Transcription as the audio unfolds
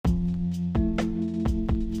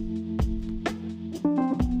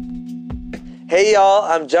Hey y'all,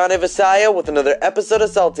 I'm Johnny Vasaya with another episode of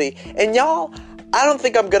Salty, and y'all, I don't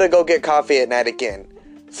think I'm gonna go get coffee at night again.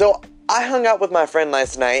 So, I hung out with my friend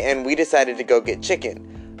last night and we decided to go get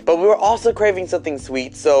chicken. But we were also craving something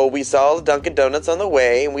sweet, so we saw Dunkin' Donuts on the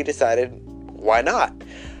way and we decided, why not?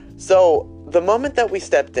 So, the moment that we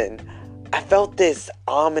stepped in, I felt this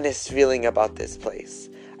ominous feeling about this place.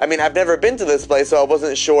 I mean, I've never been to this place, so I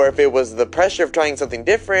wasn't sure if it was the pressure of trying something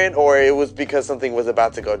different or it was because something was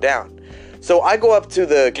about to go down. So I go up to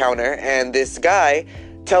the counter and this guy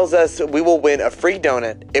tells us we will win a free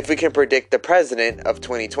donut if we can predict the president of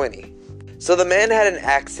 2020. So the man had an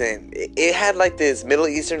accent. It had like this Middle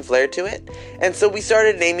Eastern flair to it. And so we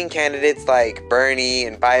started naming candidates like Bernie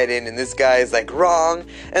and Biden, and this guy is like wrong.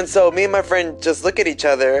 And so me and my friend just look at each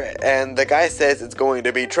other and the guy says it's going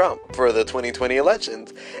to be Trump for the 2020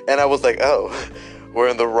 elections. And I was like, oh, we're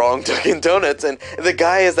in the wrong Dunkin' Donuts. And the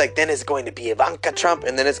guy is like, then it's going to be Ivanka Trump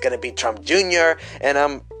and then it's going to be Trump Jr. And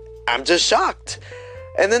I'm just shocked.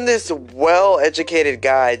 And then this well-educated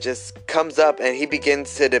guy just comes up and he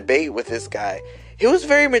begins to debate with this guy. He was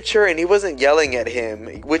very mature and he wasn't yelling at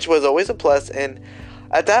him, which was always a plus. And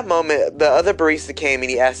at that moment, the other barista came and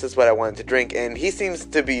he asked us what I wanted to drink. And he seems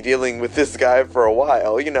to be dealing with this guy for a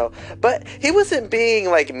while, you know. But he wasn't being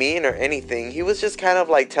like mean or anything. He was just kind of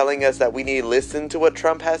like telling us that we need to listen to what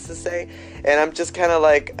Trump has to say. And I'm just kind of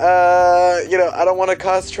like, I don't want to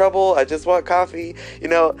cause trouble. I just want coffee,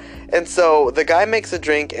 And so the guy makes a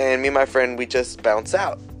drink and me and my friend, we just bounce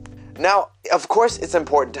out. Now, of course, it's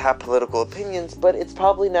important to have political opinions, but it's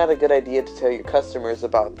probably not a good idea to tell your customers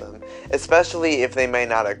about them, especially if they may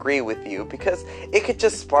not agree with you, because it could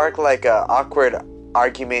just spark like a awkward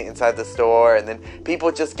argument inside the store, and then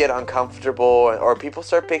people just get uncomfortable, or people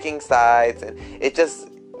start picking sides, and it just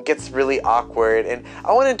gets really awkward, and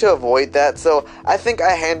I wanted to avoid that, so I think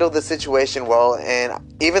I handled the situation well, and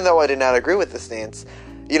even though I did not agree with the stance,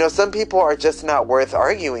 some people are just not worth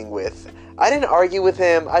arguing with. I didn't argue with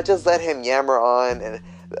him, I just let him yammer on, and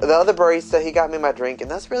the other barista, he got me my drink, and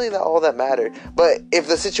that's really all that mattered. But if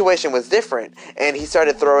the situation was different, and he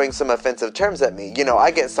started throwing some offensive terms at me, I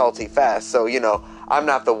get salty fast, so, I'm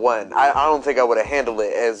not the one. I don't think I would have handled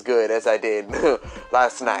it as good as I did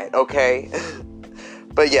last night, okay?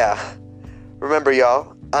 But yeah, remember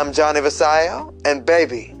y'all, I'm Johnny Vasayo, and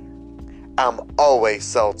baby, I'm always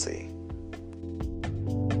salty.